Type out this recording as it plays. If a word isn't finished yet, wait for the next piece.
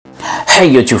Hey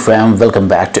YouTube fam, welcome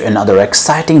back to another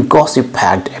exciting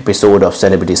gossip-packed episode of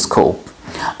Celebrity Scoop.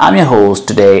 I'm your host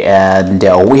today and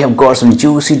we have got some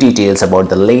juicy details about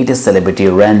the latest celebrity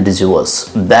rendezvous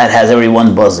that has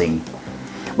everyone buzzing.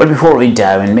 But before we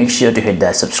dive in, make sure to hit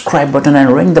that subscribe button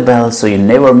and ring the bell so you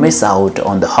never miss out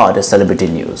on the hottest celebrity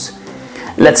news.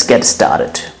 Let's get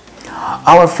started.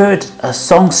 Our favorite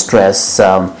songstress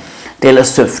Taylor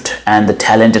Swift and the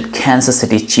talented Kansas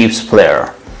City Chiefs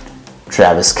player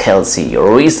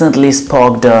Kelce recently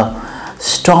sparked a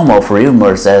storm of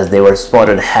rumors as they were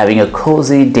spotted having a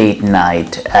cozy date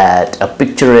night at a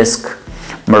picturesque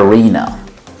Marina.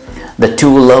 The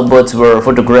two lovebirds were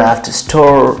photographed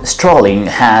strolling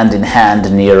hand in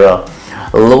hand near a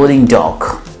loading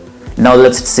dock. Now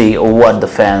let's see what the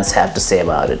fans have to say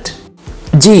about it.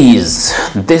 Geez,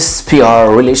 this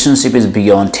PR relationship is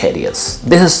beyond tedious.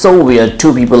 This is so weird.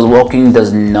 Two people walking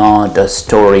does not a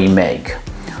story make.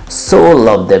 So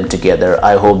love them together.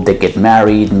 I hope they get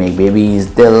married, make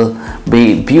babies. They'll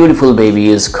be beautiful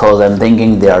babies cause I'm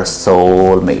thinking they are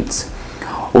soulmates.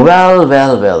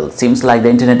 Well, seems like the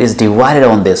internet is divided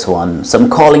on this one. Some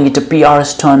calling it a PR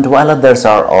stunt while others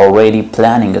are already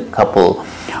planning a couple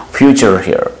future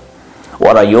here.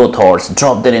 What are your thoughts?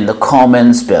 Drop them in the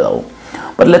comments below.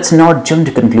 But let's not jump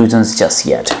to conclusions just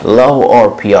yet. Love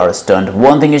or PR stunt,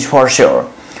 one thing is for sure.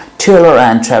 Taylor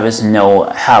and Travis know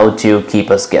how to keep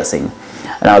us guessing.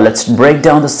 Now let's break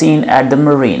down the scene at the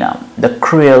Marina. The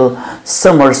Creole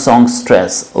summer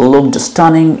songstress looked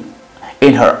stunning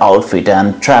in her outfit,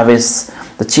 and Travis,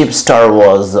 the cheap star,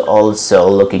 was also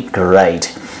looking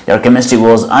great. Their chemistry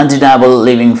was undeniable,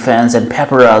 leaving fans and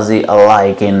paparazzi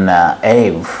alike in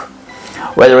awe.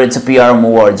 Whether it's a PR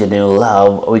move or genuine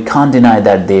love, we can't deny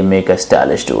that they make a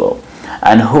stylish duo.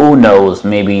 And who knows,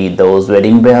 maybe those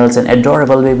wedding bells and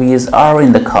adorable babies are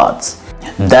in the cards.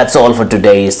 That's all for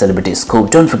today's Celebrity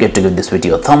Scoop. Don't forget to give this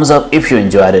video a thumbs up if you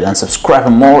enjoyed it and subscribe for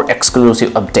more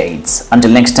exclusive updates.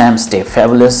 Until next time, stay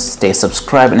fabulous, stay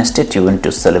subscribed and stay tuned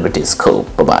to Celebrity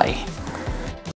Scoop. Bye-bye.